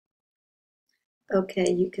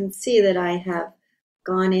Okay, you can see that I have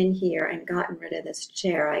gone in here and gotten rid of this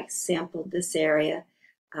chair. I sampled this area,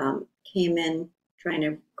 came in trying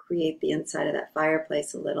to create the inside of that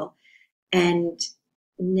fireplace a little, and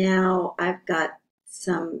now I've got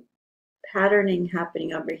some patterning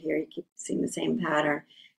happening over here. You keep seeing the same pattern,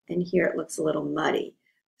 and here it looks a little muddy.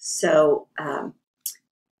 So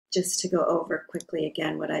just to go over quickly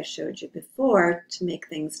again what I showed you before to make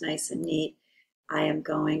things nice and neat, I am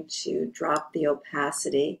going to drop the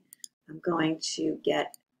opacity. I'm going to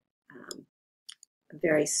get a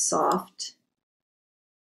very soft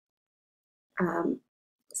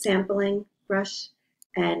sampling brush,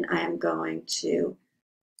 and I am going to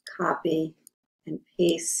copy and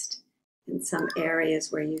paste in some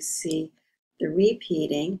areas where you see the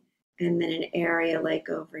repeating, and then an area like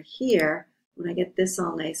over here, when I get this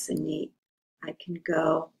all nice and neat, I can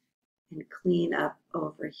go and clean up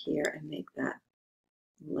over here and make that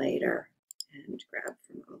lighter and grab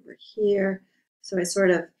from over here. So I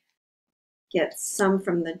sort of get some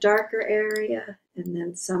from the darker area and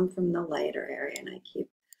then some from the lighter area, and I keep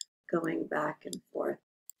going back and forth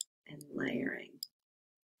and layering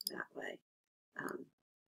that way.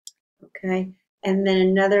 Okay, and then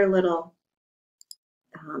another little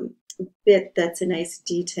bit that's a nice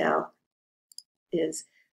detail is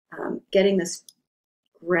getting this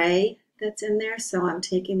gray that's in there. So I'm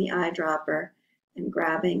taking the eyedropper and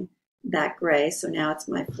grabbing that gray. So now it's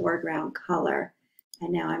my foreground color.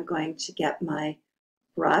 And now I'm going to get my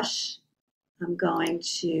brush. I'm going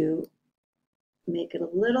to make it a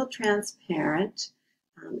little transparent.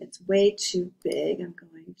 It's way too big. I'm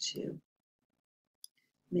going to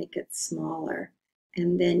make it smaller.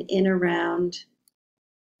 And then in around,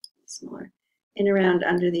 smaller, in around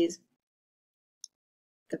under these,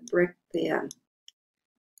 the brick, in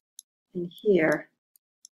here,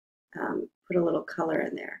 put a little color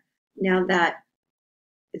in there. Now that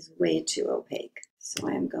is way too opaque. So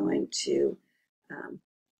I'm going to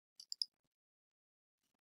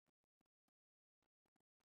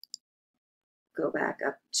go back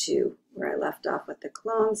up to where I left off with the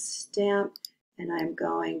clone stamp, and I'm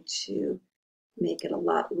going to make it a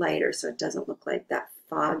lot lighter so it doesn't look like that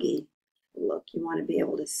foggy look. You want to be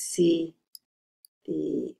able to see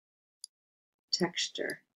the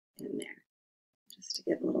texture in there, just to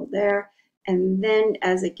get a little there. And then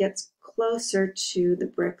as it gets closer to the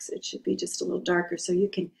bricks, it should be just a little darker. So you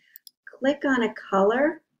can click on a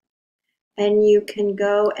color and you can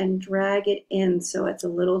go and drag it in so it's a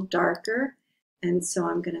little darker. And so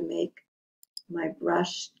I'm going to make my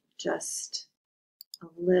brush just a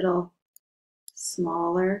little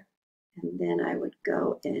smaller, and then I would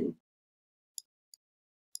go in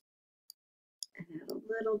and add a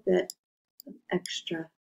little bit of extra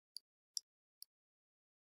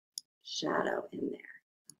shadow in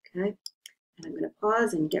there. Okay, and I'm going to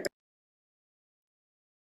pause and get.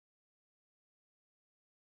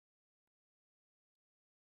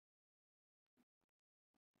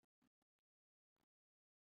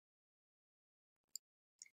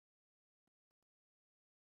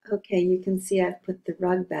 Okay, you can see I've put the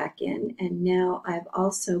rug back in, and now I've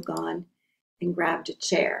also gone and grabbed a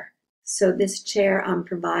chair. So this chair I'm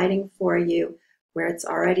providing for you where it's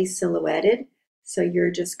already silhouetted. So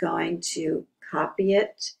you're just going to copy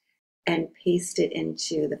it and paste it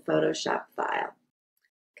into the Photoshop file.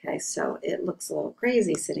 Okay, so it looks a little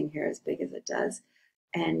crazy sitting here as big as it does.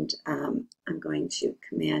 And I'm going to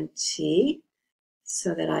Command T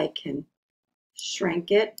so that I can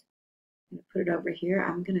shrink it. I'm going to put it over here.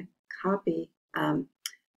 I'm going to copy,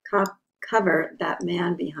 cover that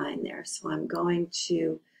man behind there. So I'm going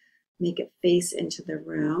to make it face into the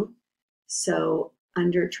room. So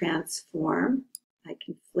under transform, I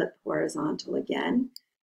can flip horizontal again.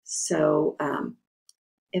 So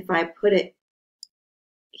if I put it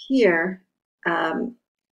here,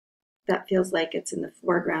 that feels like it's in the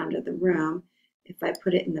foreground of the room. If I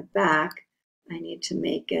put it in the back, I need to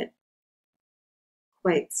make it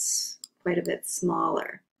quite a bit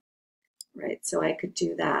smaller, right? So I could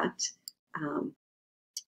do that.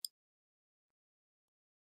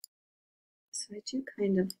 So I do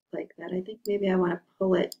kind of like that. I think maybe I want to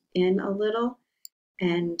pull it in a little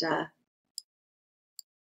and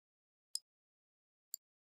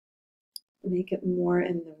make it more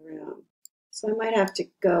in the room. So I might have to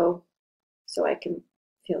go so I can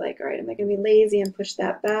feel like, all right, am I going to be lazy and push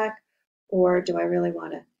that back? Or do I really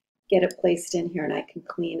want to get it placed in here and I can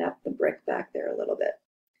clean up the brick back there a little bit?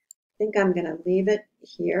 I think I'm going to leave it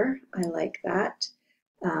here. I like that.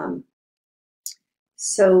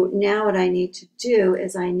 So now what I need to do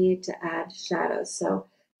is I need to add shadows. So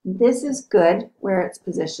this is good where it's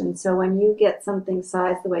positioned. So when you get something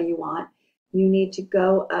sized the way you want, you need to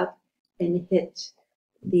go up and hit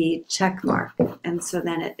the check mark, and so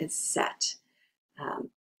then it is set.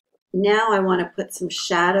 Now I want to put some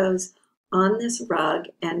shadows on this rug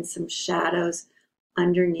and some shadows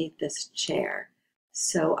underneath this chair.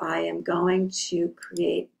 So I am going to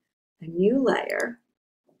create a new layer.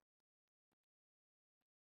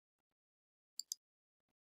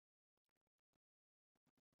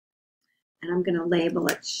 And I'm going to label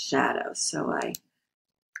it shadow so I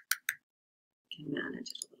can manage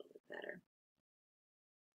it a little bit better.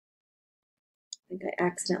 I think I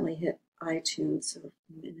accidentally hit iTunes, so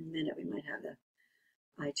in a minute we might have the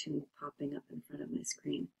iTunes popping up in front of my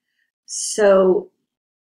screen. So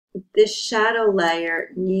this shadow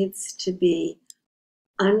layer needs to be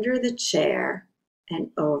under the chair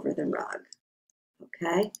and over the rug.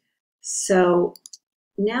 Okay, so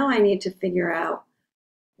now I need to figure out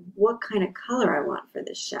what kind of color I want for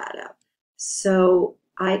this shadow. So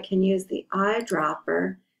I can use the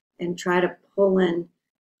eyedropper and try to pull in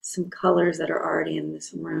some colors that are already in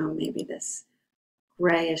this room, maybe this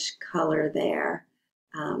grayish color there.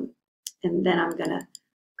 And then I'm gonna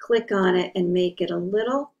click on it and make it a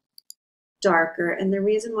little darker. And the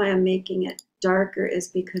reason why I'm making it darker is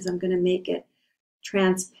because I'm gonna make it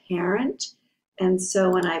transparent. And so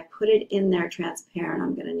when I put it in there transparent,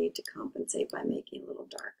 I'm gonna need to compensate by making it a little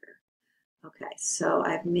darker. Okay, so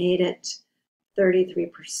I've made it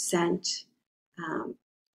 33%.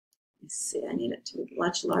 Let's see, I need it to be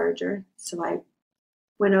much larger. So I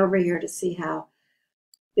went over here to see how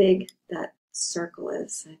big that circle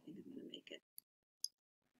is. I think I'm going to make it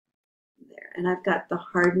there. And I've got the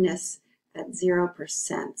hardness at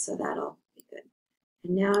 0%, so that'll be good.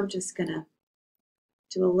 And now I'm just going to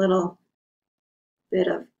do a little bit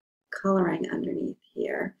of coloring underneath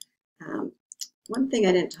here. One thing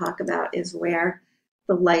I didn't talk about is where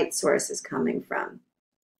the light source is coming from.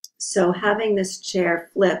 So having this chair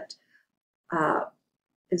flipped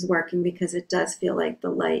is working because it does feel like the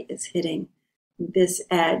light is hitting this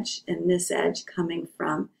edge and this edge coming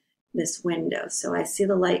from this window. So I see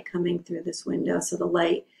the light coming through this window. So the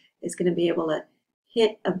light is going to be able to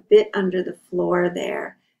hit a bit under the floor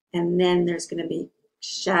there. And then there's going to be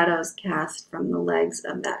shadows cast from the legs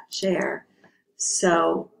of that chair.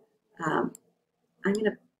 So I'm going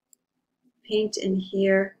to paint in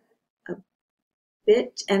here a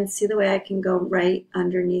bit and see the way I can go right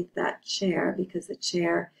underneath that chair because the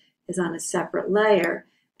chair is on a separate layer.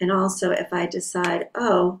 And also if I decide,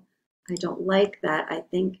 oh, I don't like that, I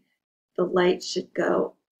think the light should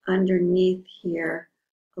go underneath here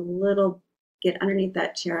a little, get underneath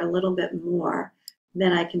that chair a little bit more,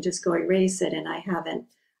 then I can just go erase it and I haven't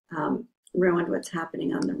ruined what's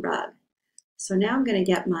happening on the rug. So now I'm going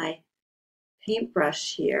to get my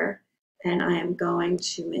paintbrush here and I am going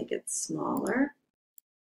to make it smaller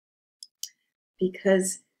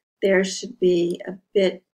because there should be a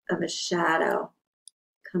bit of a shadow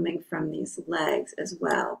coming from these legs as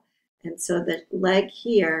well. And so the leg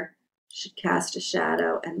here should cast a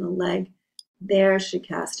shadow and the leg there should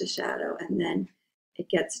cast a shadow, and then it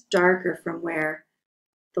gets darker from where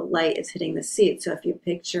the light is hitting the seat. So if you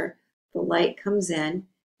picture the light comes in,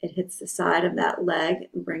 it hits the side of that leg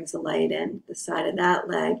and brings the light in, the side of that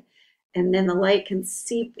leg, and then the light can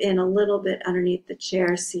seep in a little bit underneath the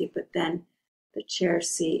chair seat, but then the chair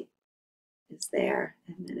seat is there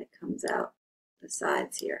and then it comes out the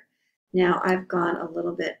sides here. Now I've gone a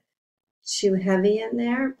little bit too heavy in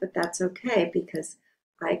there, but that's okay because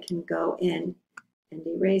I can go in and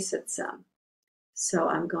erase it some. So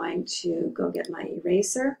I'm going to go get my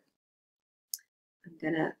eraser. I'm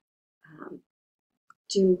going to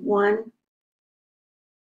do one.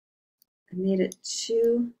 I made it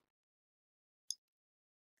too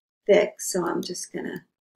thick, so I'm just going to,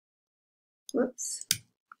 whoops,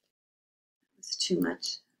 it's too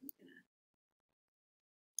much. I'm going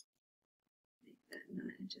to make that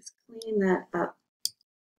 9 and just clean that up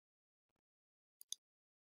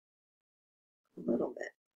a little bit.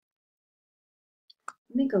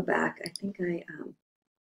 Let me go back. I think okay.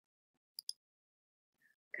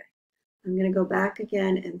 I'm going to go back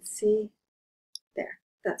again and see. There,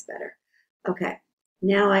 that's better. Okay,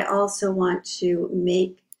 now I also want to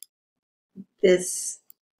make this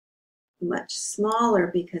much smaller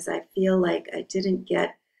because I feel like I didn't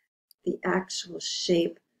get the actual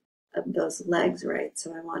shape of those legs right.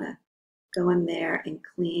 So I want to go in there and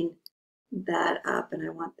clean that up, and I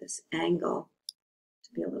want this angle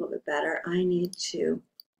to be a little bit better. I need to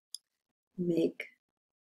make,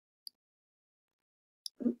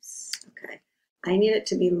 oops, okay. I need it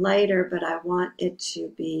to be lighter, but I want it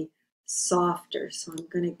to be softer. So I'm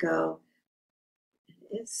going to go,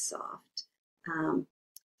 it is soft.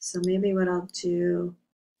 So maybe what I'll do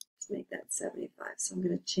is make that 75. So I'm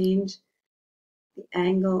going to change the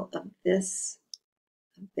angle of this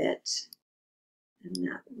a bit and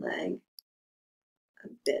that leg a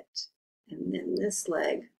bit. And then this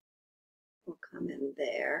leg will come in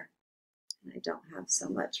there. And I don't have so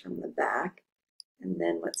much from the back. And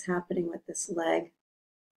then what's happening with this leg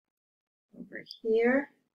over here.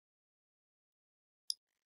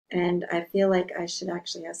 And I feel like I should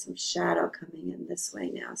actually have some shadow coming in this way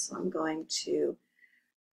now. So I'm going to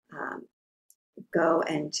go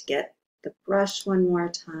and get the brush one more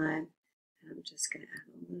time. And I'm just going to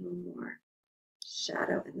add a little more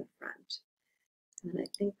shadow in the front. And I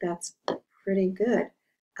think that's pretty good.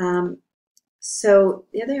 So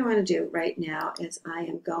the other thing I want to do right now is I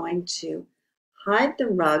am going to hide the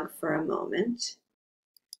rug for a moment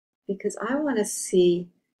because I want to see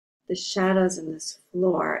the shadows in this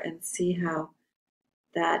floor and see how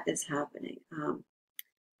that is happening. You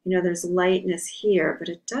know, there's lightness here, but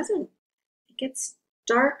it gets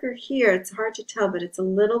darker here. It's hard to tell, but it's a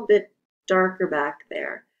little bit darker back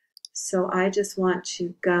there. So I just want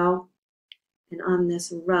to go and on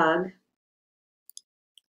this rug,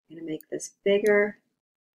 I'm going to make this bigger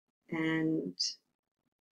and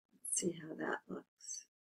let's see how that looks.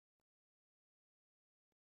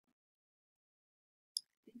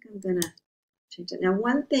 I think I'm going to change it. Now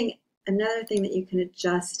another thing that you can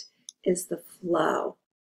adjust is the flow.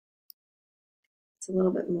 It's a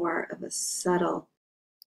little bit more of a subtle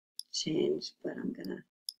change, but I'm going to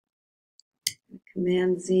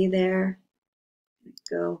Command Z there,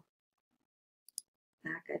 go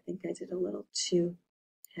back. I think I did a little too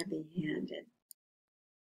heavy-handed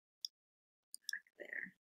back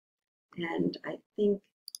there. And I think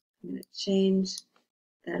I'm going to change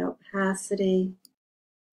that opacity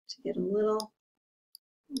to get a little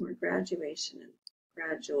more graduation and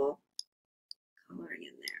gradual coloring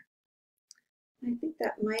in there. I think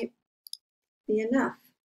that might be enough,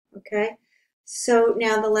 okay? So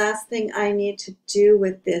now the last thing I need to do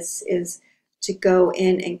with this is to go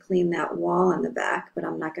in and clean that wall in the back, but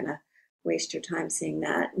I'm not going to waste your time seeing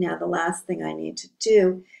that. Now the last thing I need to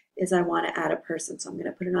do is I want to add a person. So I'm going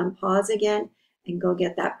to put it on pause again and go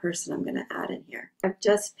get that person I'm going to add in here. I've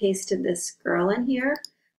just pasted this girl in here,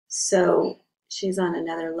 so she's on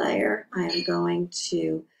another layer. I am going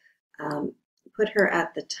to put her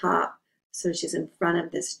at the top so she's in front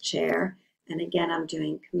of this chair. And again, I'm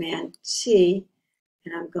doing Command T,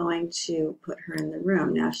 and I'm going to put her in the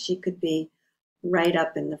room. Now, she could be right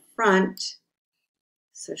up in the front,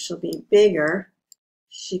 so she'll be bigger.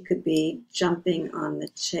 She could be jumping on the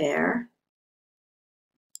chair.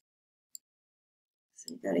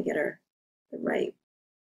 So you've got to get her the right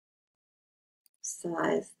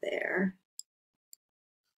size there.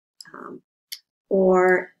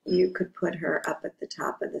 Or you could put her up at the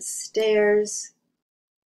top of the stairs.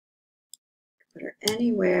 Put her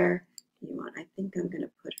anywhere you want. I think I'm going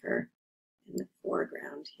to put her in the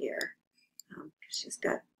foreground here because she's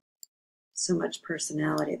got so much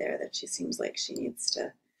personality there that she seems like she needs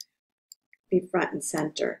to be front and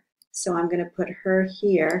center. So I'm going to put her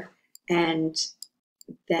here, and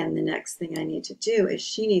then the next thing I need to do is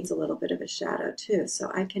she needs a little bit of a shadow too.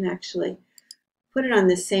 So I can actually put it on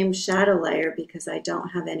the same shadow layer because I don't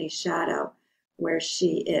have any shadow where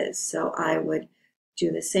she is. So I would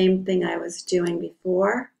do the same thing I was doing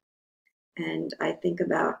before, and I think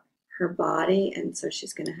about her body, and so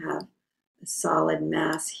she's going to have a solid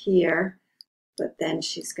mass here, but then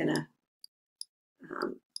she's going to,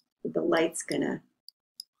 the light's going to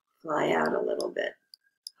fly out a little bit,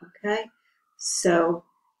 okay? So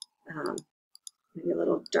maybe a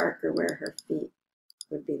little darker where her feet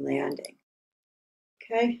would be landing,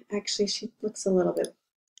 okay? Actually, she looks a little bit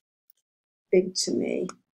big to me.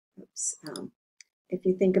 Oops. If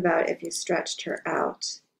you think about if you stretched her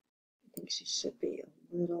out, I think she should be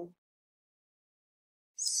a little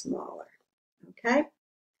smaller. Okay?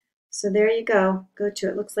 So there you go. Go to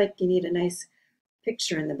it. Looks like you need a nice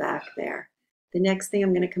picture in the back there. The next thing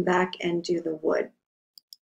I'm going to come back and do the wood.